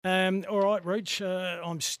All right, Rooch,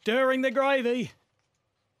 I'm stirring the gravy.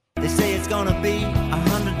 They say it's gonna be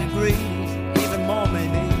 100 degrees, even more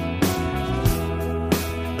maybe.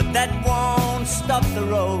 But that won't stop the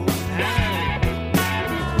road.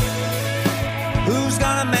 Who's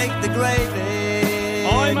gonna make the gravy?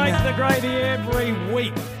 I make the gravy every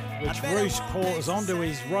week, which Rooch pours onto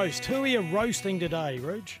his roast. Who are you roasting today,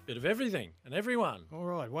 Rooch? Bit of everything and everyone. All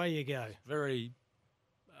right, away you go. Very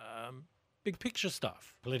big picture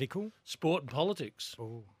stuff. Political? Sport and politics.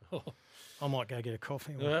 Oh. I might go get a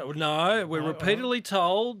coffee. No, we're repeatedly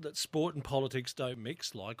told that sport and politics don't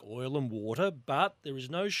mix like oil and water, but there is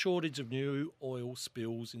no shortage of new oil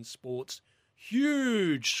spills in sport's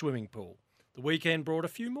huge swimming pool. The weekend brought a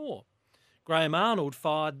few more. Graham Arnold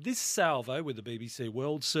fired this salvo with the BBC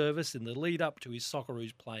World Service in the lead up to his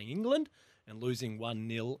Socceroos playing England and losing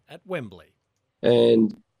 1-0 at Wembley.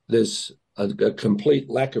 And there's a complete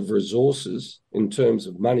lack of resources in terms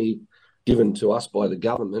of money given to us by the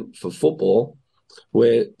government for football,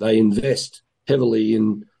 where they invest heavily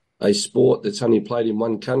in a sport that's only played in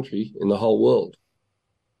one country in the whole world.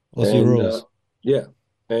 Aussie rules.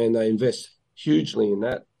 And they invest hugely in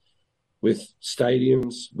that, with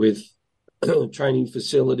stadiums, with training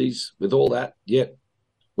facilities, with all that. Yet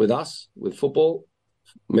with us, with football,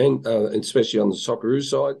 men, especially on the Socceroos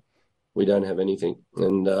side, we don't have anything.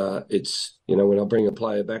 And it's, when I bring a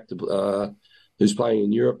player back to who's playing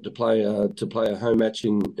in Europe to play a home match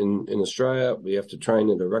in Australia, we have to train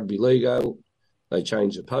at a rugby league. They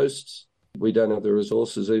change the posts. We don't have the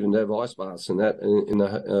resources even to have ice baths and that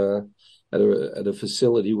at a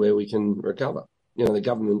facility where we can recover. The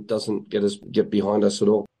government doesn't get behind us at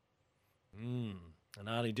all. And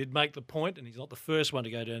Arnie did make the point, and he's not the first one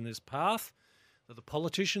to go down this path, that the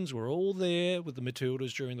politicians were all there with the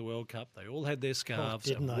Matildas during the World Cup. They all had their scarves.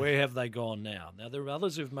 Didn't they? Where have they gone now? Now, there are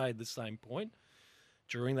others who've made the same point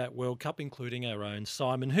during that World Cup, including our own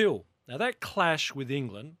Simon Hill. Now, that clash with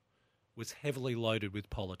England was heavily loaded with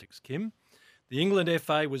politics, Kim. The England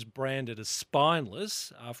FA was branded as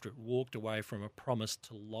spineless after it walked away from a promise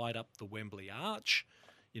to light up the Wembley Arch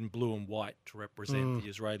in blue and white to represent the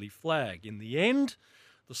Israeli flag. In the end,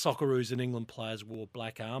 the Socceroos and England players wore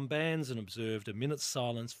black armbands and observed a minute's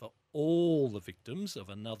silence for all the victims of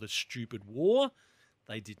another stupid war.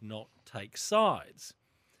 They did not take sides.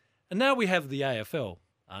 And now we have the AFL.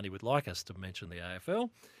 Arnie would like us to mention the AFL,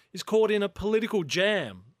 is caught in a political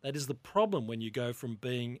jam. That is the problem when you go from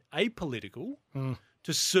being apolitical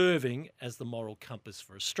to serving as the moral compass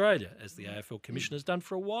for Australia, as the AFL Commission has done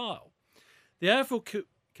for a while. The AFL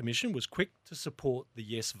Commission was quick to support the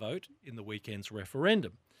yes vote in the weekend's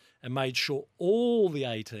referendum and made sure all the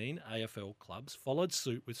 18 AFL clubs followed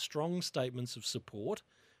suit with strong statements of support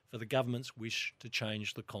for the government's wish to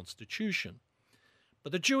change the constitution.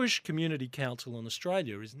 But the Jewish Community Council in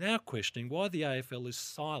Australia is now questioning why the AFL is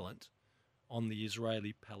silent on the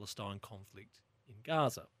Israeli-Palestine conflict in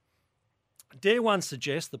Gaza. Dare one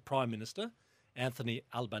suggest the Prime Minister, Anthony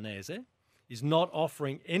Albanese, is not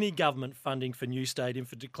offering any government funding for new stadium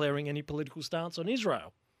for declaring any political stance on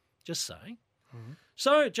Israel. Just saying.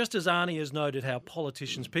 So, just as Arnie has noted how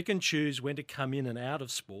politicians pick and choose when to come in and out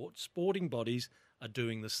of sport, sporting bodies are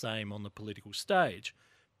doing the same on the political stage.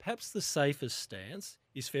 Perhaps the safest stance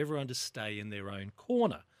is for everyone to stay in their own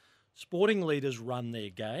corner. Sporting leaders run their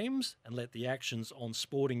games and let the actions on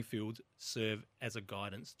sporting fields serve as a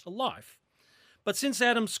guidance to life. But since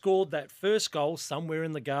Adam scored that first goal somewhere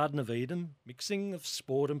in the Garden of Eden, mixing of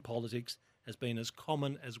sport and politics has been as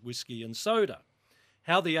common as whiskey and soda.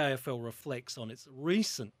 How the AFL reflects on its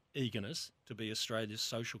recent eagerness to be Australia's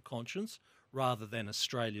social conscience rather than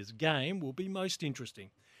Australia's game will be most interesting.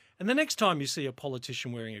 And the next time you see a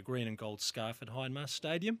politician wearing a green and gold scarf at Hindmarsh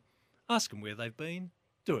Stadium, ask them where they've been.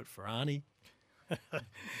 Do it for Arnie.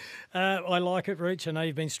 I like it, Rich. I know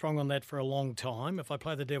you've been strong on that for a long time. If I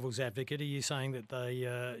play the devil's advocate, are you saying that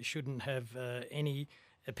they shouldn't have any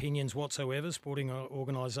opinions whatsoever, sporting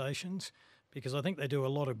organisations? Because I think they do a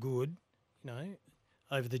lot of good,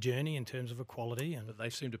 over the journey in terms of equality. But they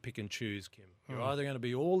seem to pick and choose, Kim. You're either going to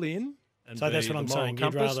be all in and so be that's what the I'm moral saying. You'd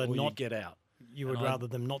compass, rather or not you get out. You would rather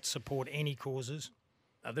them not support any causes?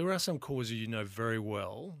 There are some causes you know very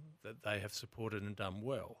well that they have supported and done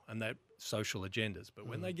well, and that social agendas. But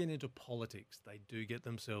when they get into politics, they do get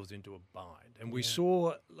themselves into a bind. And we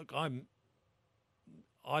saw,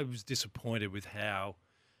 I was disappointed with how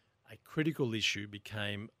a critical issue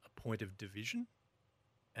became a point of division,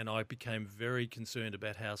 and I became very concerned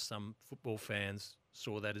about how some football fans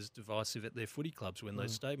saw that as divisive at their footy clubs when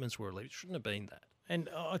those statements were released. It shouldn't have been that. And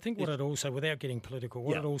I think what it also, without getting political,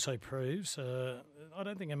 what it also proves, I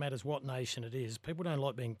don't think it matters what nation it is, people don't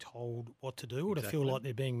like being told what to do or to feel like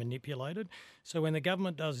they're being manipulated. So when the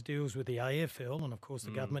government does deals with the AFL, and of course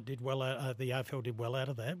the government did well, the AFL did well out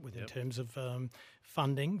of that in terms of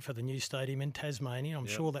funding for the new stadium in Tasmania. I'm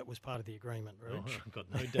sure that was part of the agreement, Rich. I've got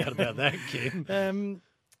no doubt about that, Kim.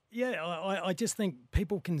 I just think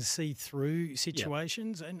people can see through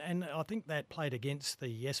situations, and I think that played against the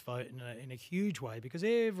yes vote in a huge way, because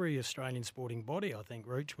every Australian sporting body, I think,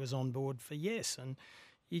 Rooch, was on board for yes, and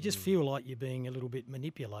you just feel like you're being a little bit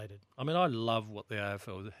manipulated. I mean, I love what the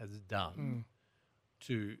AFL has done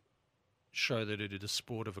to show that it is a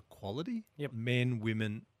sport of equality, men,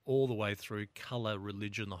 women, all the way through, colour,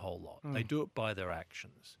 religion, the whole lot. They do it by their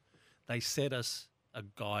actions. They set us a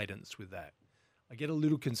guidance with that. I get a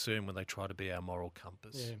little concerned when they try to be our moral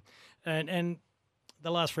compass. Yeah, and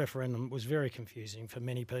the last referendum was very confusing for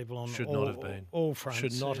many people on all fronts.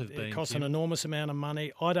 Should not have been. It cost an enormous amount of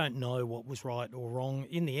money. I don't know what was right or wrong.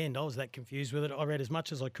 In the end, I was that confused with it. I read as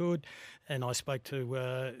much as I could, and I spoke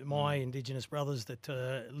to my Indigenous brothers that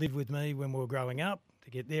lived with me when we were growing up to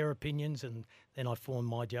get their opinions, and then I formed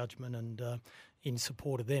my judgment and in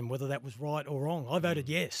support of them, whether that was right or wrong. I voted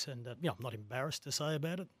yes, and I'm not embarrassed to say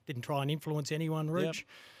about it. Didn't try and influence anyone, Rich.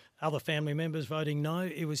 Other family members voting no.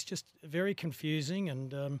 It was just very confusing.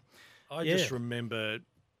 And I just remember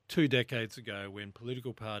 2 decades ago when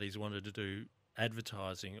political parties wanted to do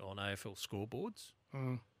advertising on AFL scoreboards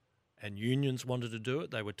and unions wanted to do it.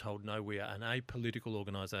 They were told, no, we are an apolitical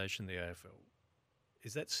organisation, the AFL.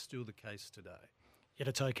 Is that still the case today? Yet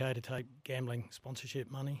it's okay to take gambling sponsorship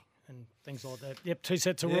money and things like that. Yep, 2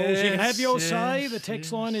 sets of rules. You can have your say. The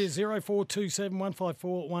text line is 0427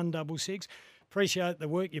 154 166. Appreciate the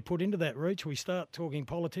work you put into that, Reach. We start talking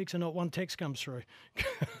politics and not one text comes through.